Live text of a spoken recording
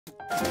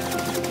Living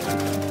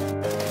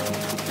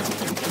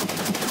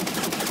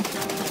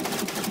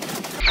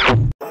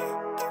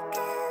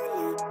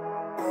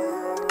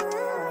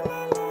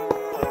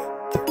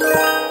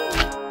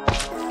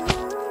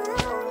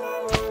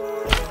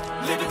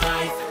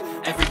life,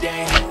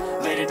 everyday,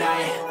 late at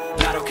night,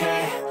 not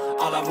okay.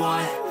 All I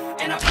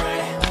want, and I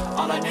pray,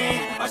 all I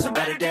need are some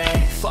better days.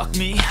 Fuck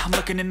me, I'm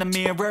looking in the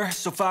mirror,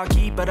 so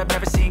foggy, but I've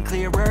never seen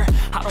clearer.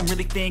 I don't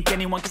really think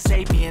anyone can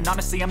save me, and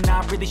honestly I'm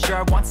not really sure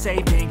I want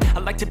saving. I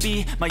like to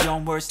be my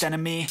own worst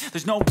enemy.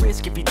 There's no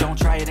risk if you don't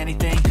try at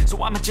anything,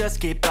 so I'ma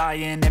just keep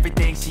buying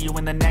everything. See you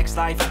in the next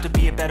life, have to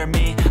be a better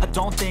me. I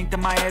don't think that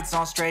my head's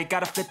on straight,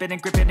 gotta flip it and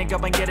grip it and go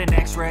and get an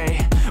x-ray.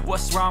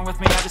 What's wrong with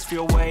me? I just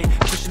feel weight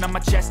pushing on my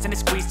chest and it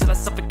squeezes till I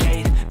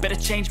suffocate. Better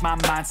change my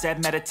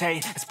mindset,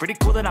 meditate. It's pretty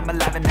cool that I'm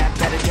alive and have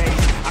better days.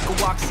 I could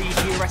walk, see,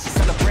 hear, I should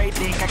celebrate.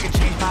 Think I could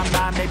change my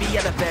mind, maybe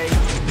elevate.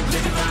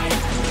 Living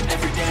life,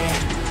 everyday,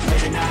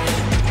 late at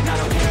night, not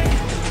okay.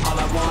 All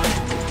I want,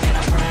 and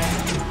I pray,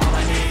 all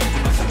I need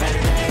are some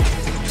better days.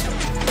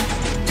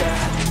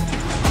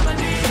 Yeah, all I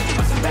need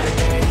are some better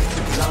days.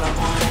 'Cause all I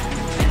want,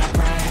 and I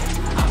pray,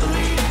 I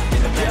believe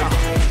in the better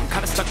days. I'm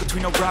kinda stuck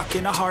between a rock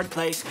and a hard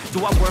place. Do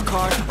I work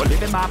hard or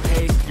live at my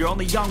pace? You're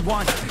only young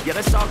once, yeah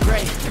that's all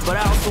great, but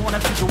I also want a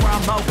future where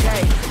I'm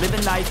okay.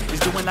 Living life is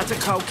doing lots of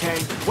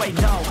cocaine. Wait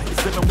no,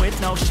 it's living with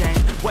no shame.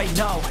 Wait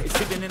no, it's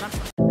living in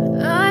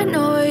I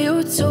know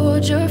you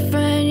told your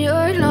friend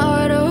you're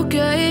not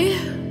okay,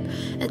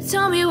 and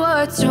tell me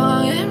what's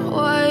wrong and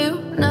why you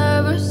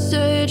never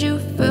said you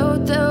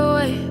felt that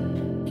way.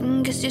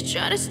 And guess you're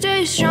trying to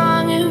stay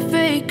strong and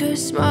fake a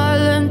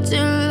smile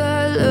until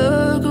I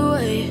look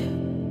away.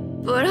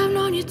 But I've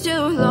known you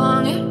too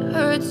long, it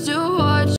hurts to watch